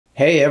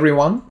Hey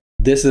everyone,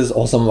 this is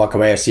Osamu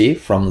Wakabayashi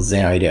from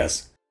Zen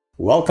Ideas.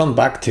 Welcome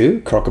back to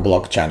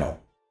Crocoblock channel.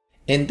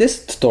 In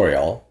this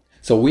tutorial,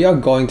 we are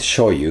going to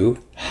show you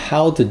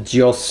how to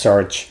Geo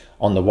Search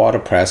on the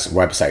WordPress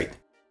website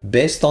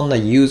based on the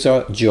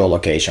user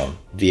geolocation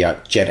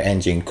via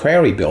JetEngine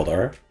Query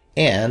Builder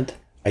and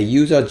a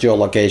user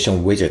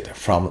geolocation widget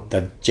from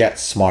the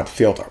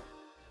JetSmartFilter.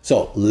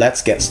 So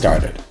let's get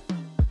started.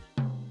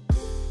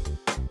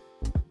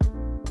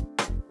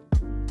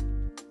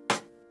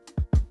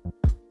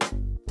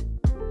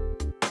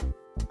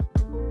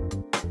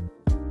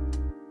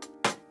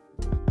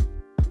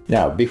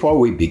 Now, before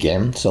we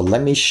begin,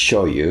 let me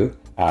show you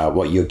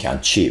what you can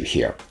achieve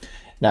here.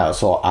 Now,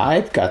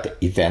 I've got the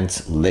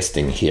events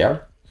listing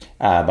here.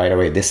 By the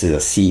way, this is a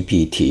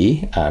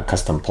CPT,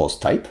 custom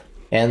post type.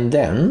 And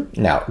then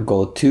now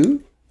go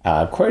to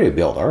Query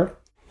Builder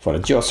for the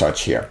Geo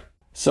Search here.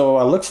 So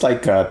it looks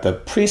like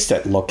the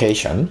preset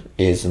location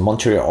is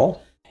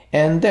Montreal.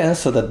 And then,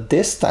 the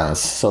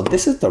distance,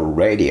 this is the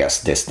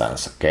radius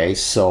distance, okay?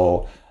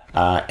 So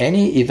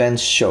any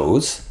event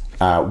shows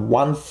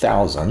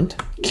 1,000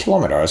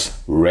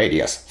 kilometers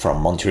radius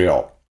from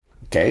Montreal.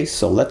 Okay,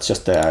 so let's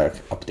just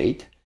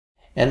update.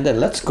 And then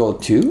let's go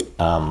to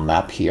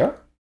map here.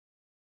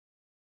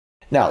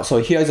 Now,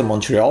 here's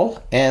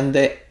Montreal, and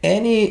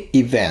any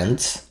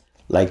events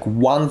like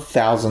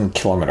 1,000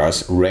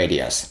 kilometers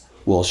radius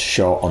will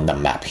show on the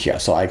map here.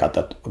 So I got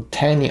the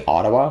 10 in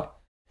Ottawa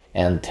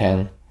and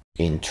 10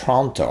 in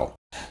Toronto.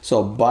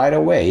 So by the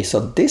way,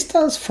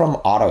 distance from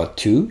Ottawa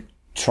to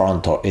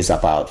Toronto is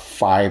about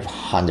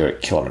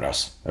 500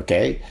 kilometers,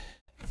 okay?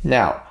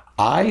 Now,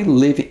 I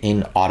live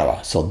in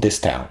Ottawa, this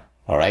town,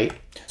 all right?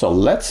 So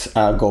let's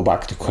go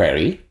back to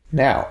query.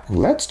 Now,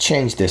 let's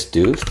change this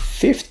to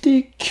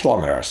 50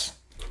 kilometers,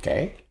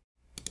 okay?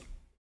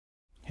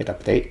 Hit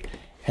update,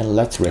 and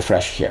let's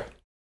refresh here.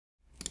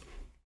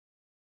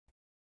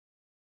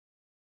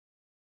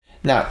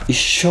 Now, it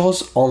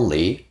shows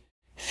only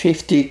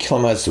 50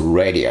 kilometers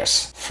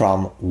radius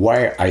from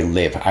where I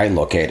live, I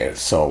located.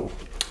 So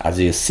as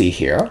you see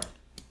here,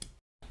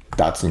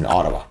 that's in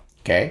Ottawa,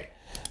 okay?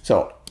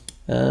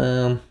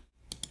 10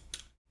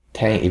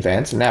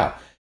 events. Now,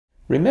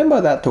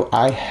 remember that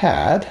I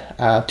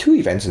had 2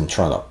 events in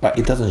Toronto, but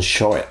it doesn't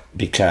show it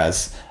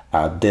because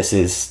this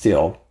is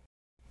still,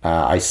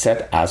 I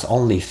set as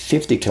only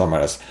 50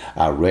 kilometers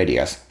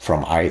radius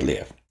from I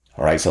live,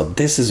 all right? So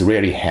this is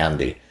really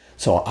handy.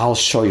 So I'll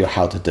show you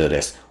how to do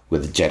this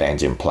with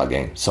JetEngine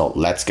plugin. So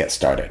let's get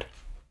started.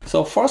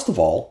 So first of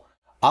all,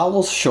 I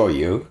will show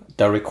you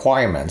the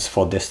requirements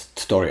for this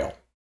tutorial.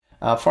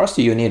 First,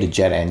 you need a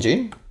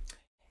JetEngine,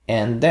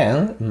 and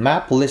then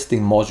map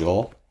listing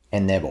module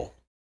enable,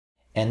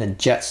 and a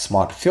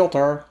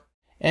JetSmartFilter,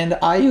 and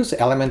I use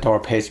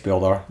Elementor Page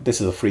Builder. This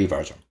is a free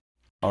version.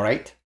 All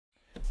right.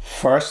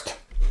 First,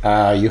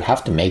 you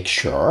have to make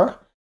sure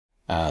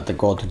to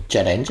go to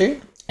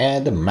JetEngine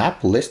and the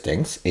map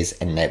listings is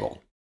enabled,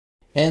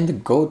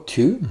 and go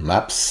to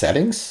map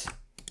settings,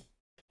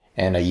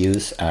 and I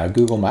use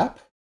Google Map.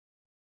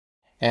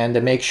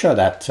 And make sure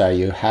that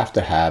you have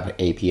to have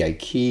API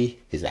key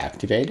is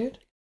activated.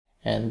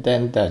 And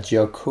then the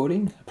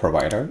geocoding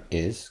provider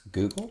is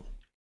Google.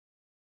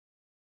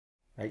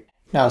 Right.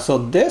 Now,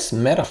 this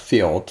meta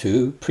field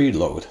to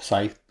preload. So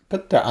I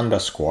put the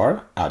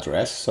underscore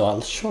address. So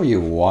I'll show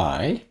you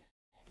why.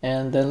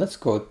 And then let's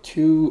go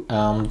to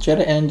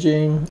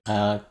JetEngine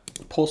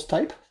post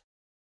type.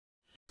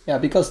 Yeah,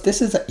 because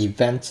this is an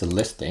events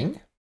listing.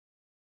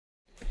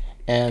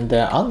 And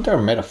under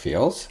meta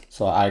fields,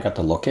 I got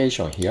the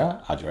location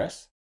here,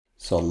 address.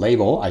 So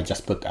label, I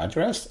just put the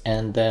address,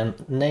 and then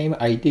name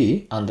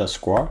ID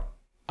underscore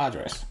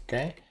address,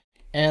 okay?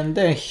 And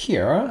then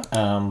here,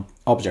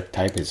 object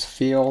type is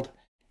field,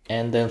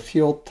 and then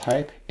field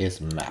type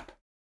is map,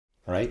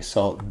 right?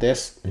 So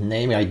this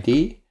name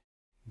ID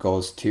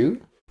goes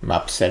to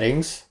map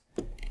settings,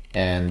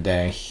 and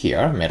then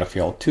here, meta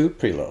field to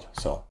preload.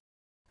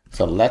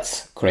 So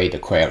let's create a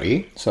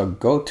query. So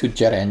go to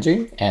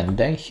JetEngine, and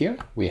then here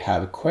we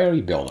have a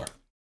query builder.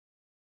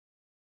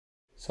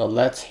 So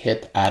let's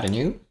hit add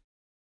new.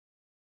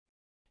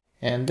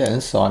 And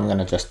then, I'm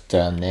gonna just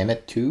name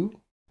it to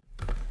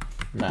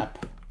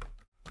map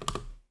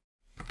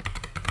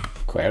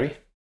query.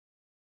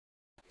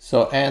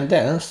 And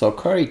then,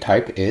 query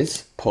type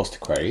is post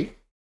query,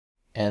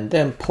 and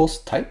then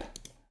post type.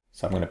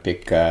 So I'm gonna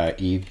pick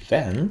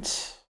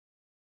events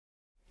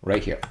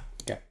right here.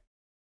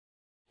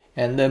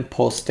 And then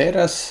post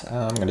status,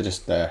 I'm gonna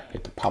just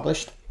hit the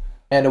published.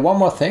 And one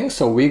more thing,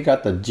 we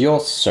got the Geo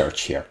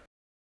Search here.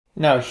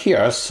 Now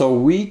here,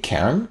 we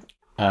can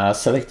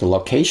select the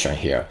location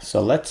here.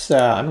 So let's,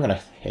 I'm gonna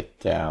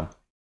hit,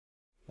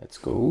 let's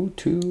go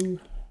to,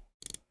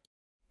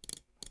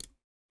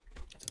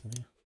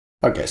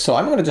 okay, so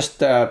I'm gonna just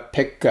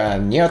pick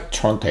near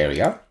Toronto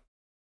area,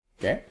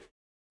 okay?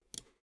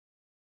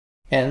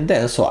 And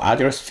then,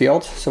 address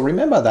field. So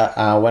remember that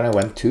when I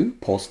went to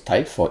post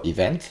type for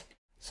event,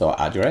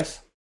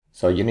 address.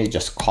 So you need to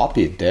just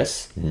copy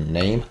this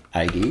name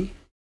ID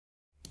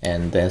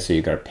And then so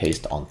you gotta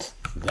paste on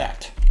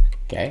that,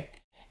 okay?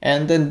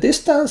 And then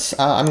distance,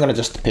 I'm gonna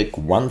just pick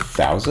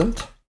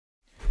 1000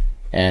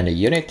 and a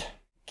unit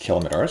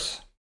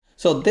kilometers.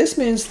 So this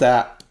means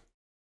that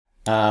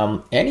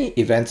any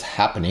events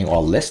happening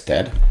or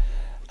listed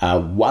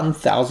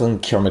 1000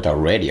 kilometer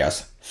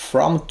radius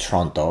from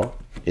Toronto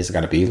is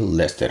gonna be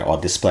listed or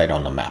displayed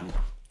on the map.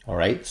 All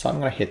right, so I'm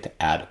gonna hit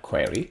add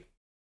query.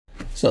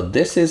 So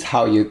this is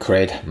how you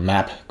create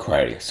map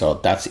query. So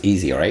that's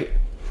easy, right?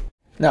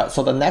 Now,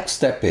 so the next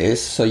step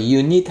is, so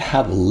you need to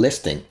have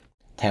listing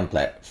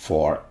template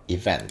for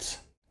events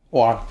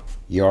or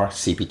your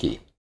CPT.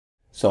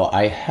 So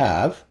I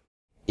have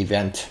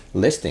event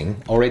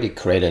listing already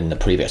created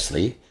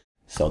previously.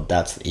 So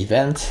that's the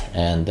event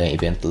and the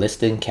event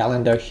listing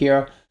calendar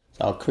here.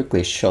 So I'll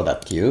quickly show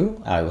that to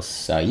you. I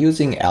was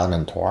using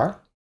Elementor.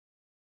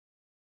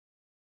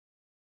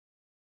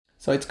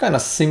 So it's kind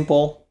of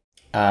simple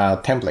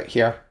template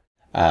here.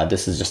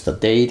 This is just the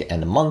date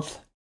and the month,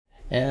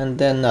 and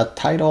then a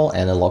title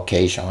and a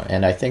location.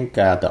 And I think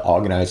the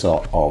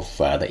organizer of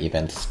the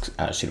event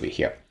should be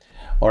here.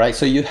 All right,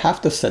 so you have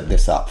to set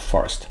this up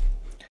first.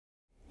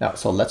 Now,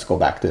 so let's go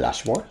back to the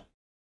dashboard.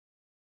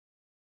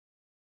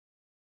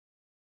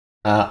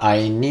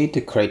 I need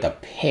to create a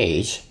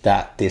page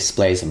that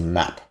displays a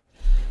map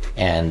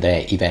and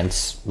the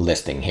events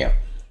listing here.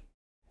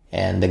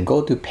 And then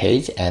go to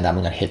page and I'm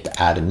gonna hit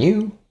add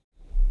new.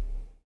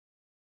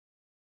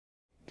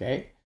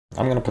 Okay,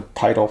 I'm gonna put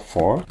title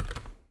for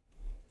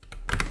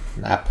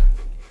map.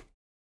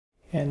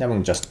 And I'm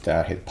gonna just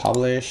hit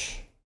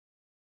publish.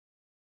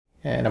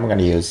 And I'm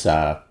gonna use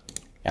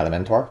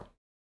Elementor.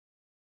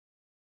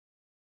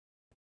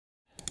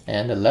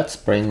 And let's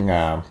bring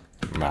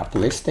map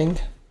listing.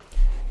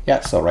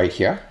 Yeah, so right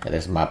here, it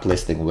is map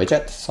listing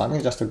widget. So I'm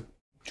gonna just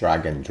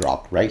drag and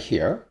drop right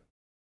here.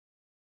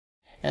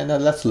 And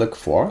then let's look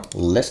for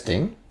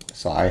listing.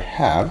 So I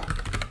have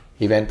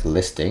event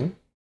listing.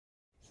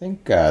 I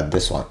think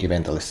this one,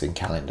 event listing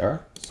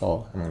calendar.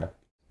 So I'm gonna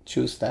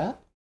choose that.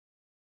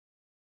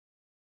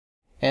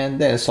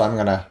 And then, so I'm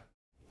gonna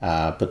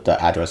put the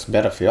address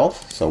better field.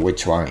 So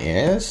which one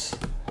is,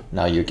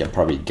 now you can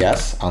probably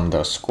guess,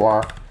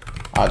 underscore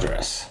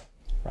address,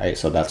 right?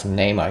 So that's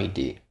name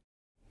ID.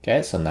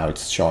 Okay, so now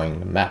it's showing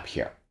the map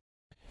here.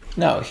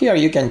 Now here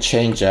you can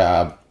change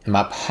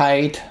map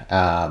height,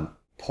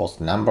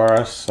 post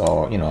number.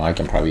 So, you know, I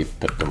can probably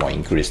put the more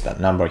increase that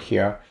number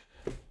here,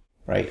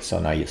 right? So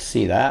now you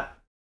see that.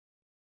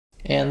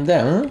 And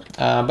then,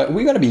 but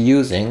we're gonna be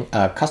using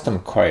a custom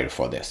query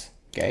for this.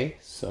 Okay,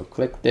 so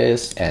click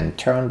this and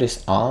turn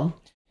this on.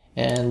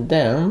 And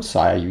then,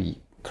 so I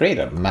create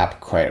a map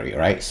query,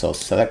 right? So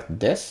select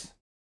this.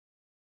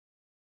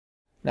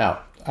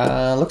 Now,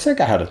 looks like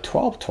I had a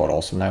 12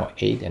 total, so now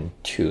 8 and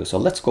 2. So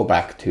let's go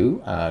back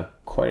to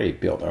query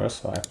builder.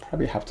 So I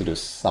probably have to do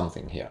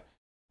something here.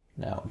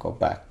 Now go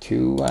back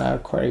to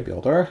query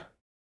builder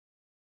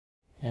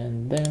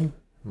and then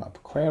map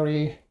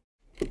query.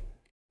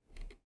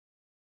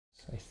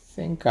 So I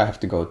think I have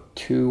to go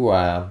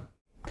to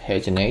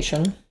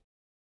pagination.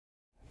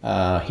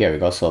 Here we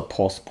go. So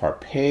post per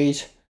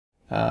page.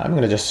 I'm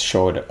going to just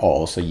show it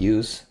all. So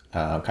use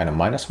kind of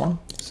 -1.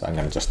 So I'm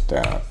going to just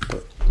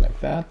put like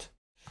that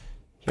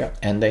here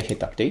and then hit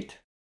update.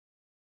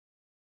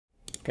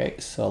 Okay,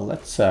 so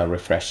let's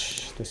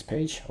refresh this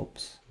page.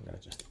 Oops, I'm going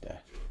to just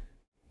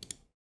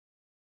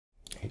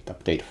hit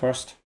update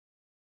first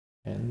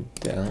and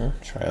then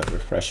try to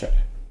refresh it.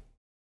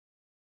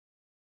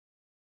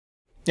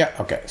 Yeah,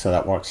 okay, so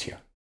that works here.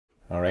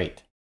 All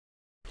right.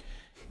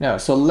 Now,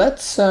 so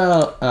let's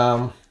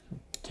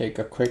take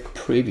a quick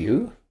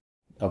preview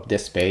of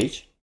this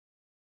page.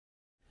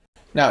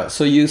 Now,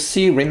 so you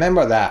see,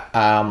 remember that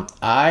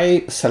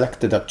I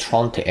selected the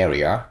Toronto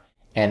area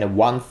and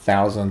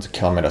 1000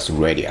 kilometers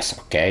radius.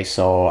 Okay,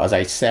 so as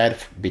I said,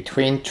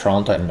 between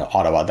Toronto and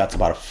Ottawa, that's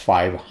about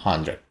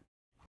 500.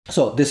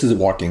 So this is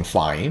working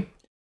fine.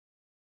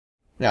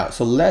 Now,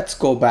 so let's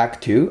go back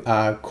to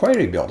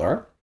query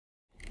builder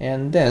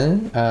and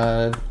then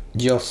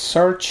Geo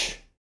Search.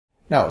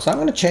 Now, so I'm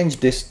going to change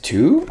this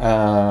to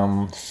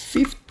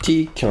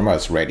 50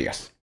 kilometers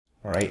radius.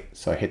 All right,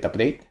 so hit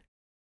update.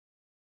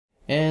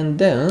 And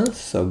then,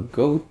 so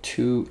go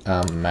to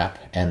map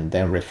and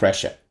then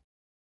refresh it.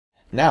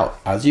 Now,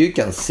 as you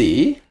can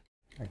see,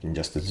 I can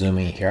just zoom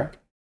in here.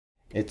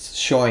 It's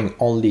showing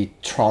only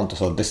Toronto.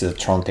 So this is the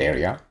Toronto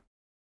area.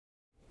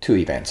 2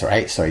 events,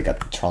 right? So you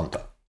got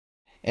Toronto.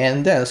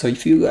 And then, so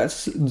if you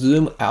guys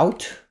zoom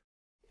out,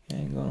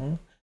 hang on.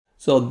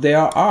 So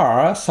there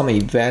are some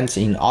events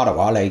in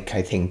Ottawa, like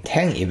I think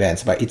 10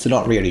 events, but it's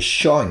not really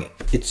showing it.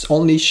 It's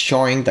only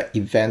showing the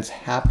events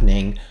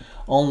happening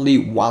only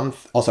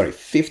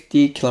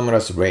 50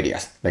 kilometers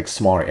radius, like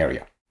smaller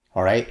area.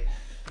 All right.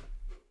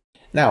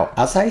 Now,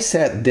 as I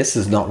said, this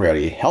is not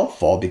really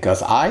helpful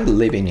because I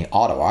live in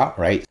Ottawa,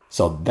 right?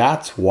 So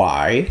that's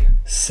why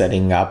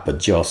setting up a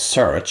Geo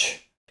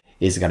Search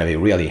is going to be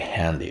really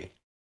handy.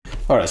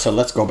 All right, so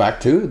let's go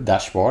back to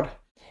dashboard.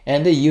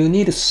 And you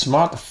need a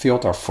smart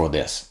filter for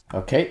this.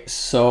 Okay,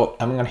 so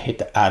I'm gonna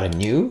hit add a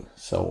new.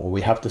 So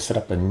we have to set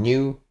up a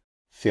new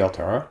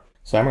filter.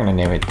 So I'm gonna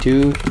name it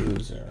to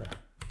user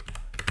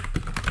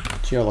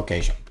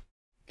geolocation.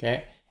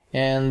 Okay,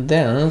 and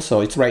then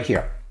so it's right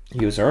here,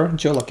 user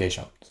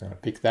geolocation. So I'm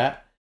gonna pick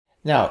that.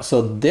 Now,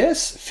 so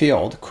this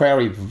field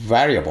query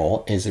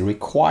variable is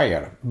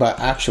required, but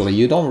actually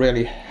you don't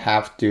really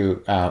have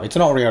to, it's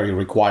not really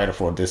required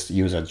for this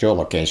user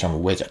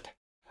geolocation widget,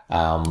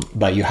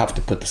 but you have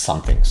to put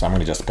something. So I'm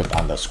gonna just put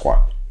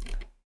underscore.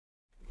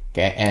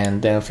 Okay,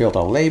 and then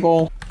filter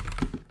label.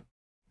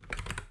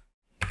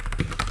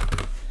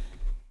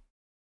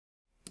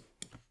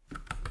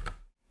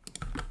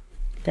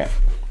 Okay,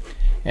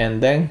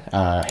 and then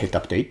hit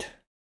update.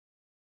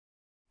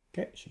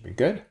 Okay, should be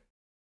good.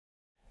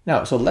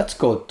 Now, so let's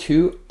go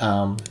to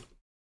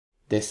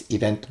this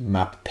event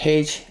map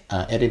page,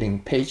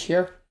 editing page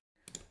here,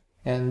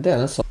 and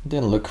then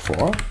look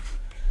for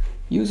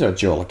user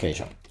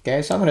geolocation.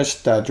 Okay, so I'm gonna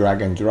just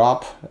drag and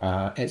drop.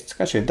 It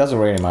doesn't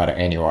really matter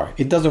anywhere.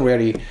 It doesn't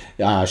really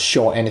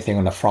show anything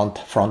on the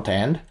front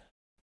end.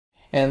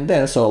 And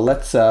then so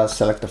let's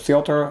select the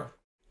filter.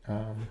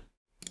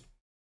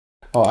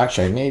 Oh,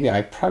 actually, maybe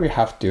I probably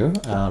have to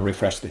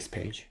refresh this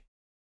page.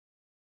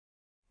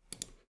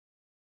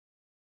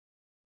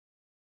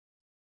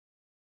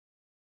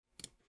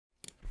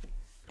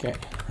 Okay.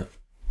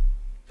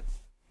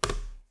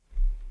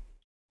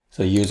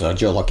 So user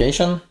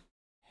geolocation.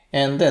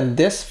 And then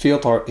this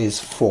filter is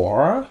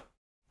for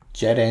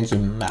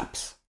JetEngine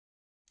maps.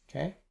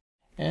 Okay.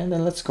 And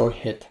then let's go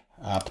hit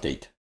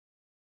update.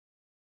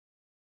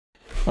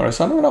 All right,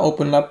 so I'm going to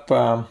open up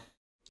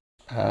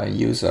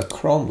use a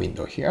Chrome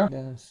window here.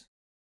 And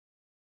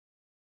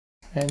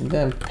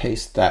then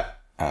paste that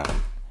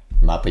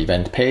map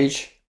event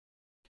page.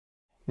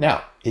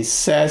 Now it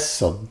says,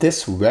 so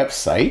this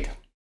website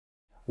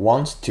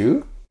wants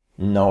to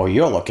know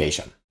your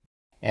location.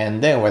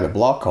 And then with the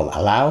block called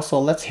allow, so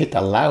let's hit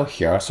allow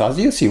here. So as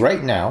you see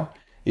right now,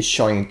 it's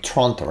showing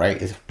Toronto, right?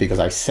 It's because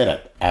I set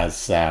it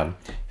as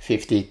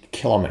 50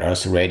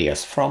 kilometers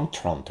radius from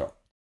Toronto,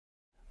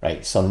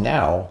 right? So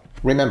now,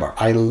 remember,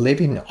 I live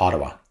in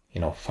Ottawa,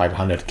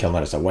 500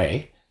 kilometers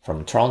away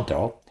from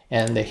Toronto,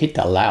 and they hit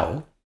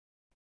allow.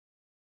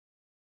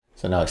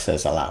 So now it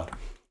says allowed,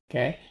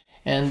 okay?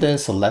 And then,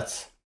 so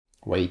let's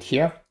wait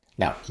here.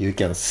 Now you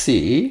can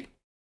see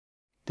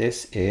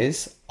this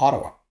is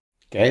Ottawa.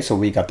 Okay, so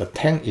we got the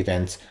 10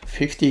 events,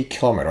 50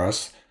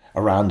 kilometers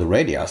around the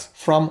radius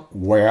from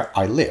where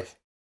I live.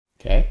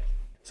 Okay,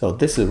 so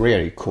this is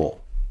really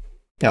cool.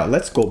 Now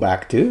let's go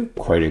back to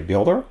Query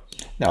Builder.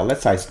 Now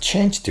let's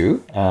change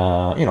to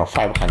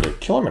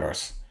 500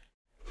 kilometers.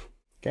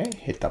 Okay,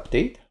 hit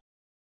update.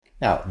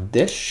 Now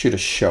this should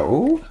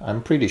show,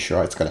 I'm pretty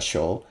sure it's gonna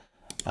show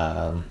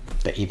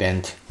the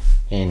event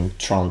in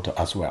Toronto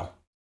as well.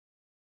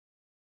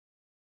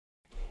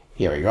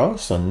 Here we go.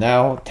 So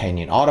now 10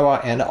 in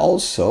Ottawa, and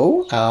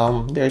also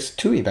there's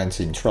 2 events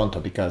in Toronto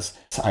because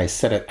I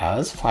set it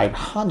as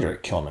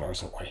 500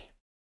 kilometers away.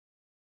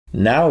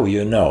 Now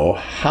you know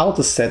how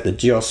to set the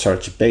geo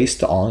search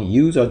based on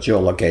user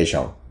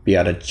geolocation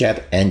via the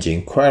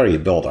JetEngine Query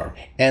Builder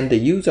and the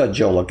user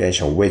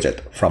geolocation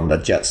widget from the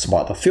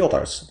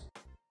JetSmartFilters.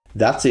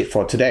 That's it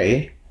for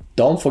today.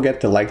 Don't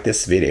forget to like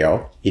this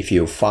video if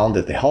you found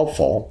it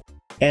helpful,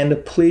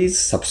 and please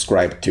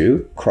subscribe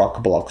to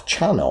Crocoblock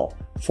channel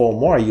for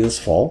more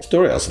useful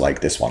tutorials like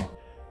this one.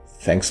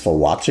 Thanks for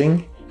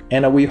watching,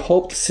 and we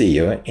hope to see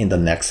you in the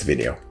next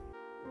video.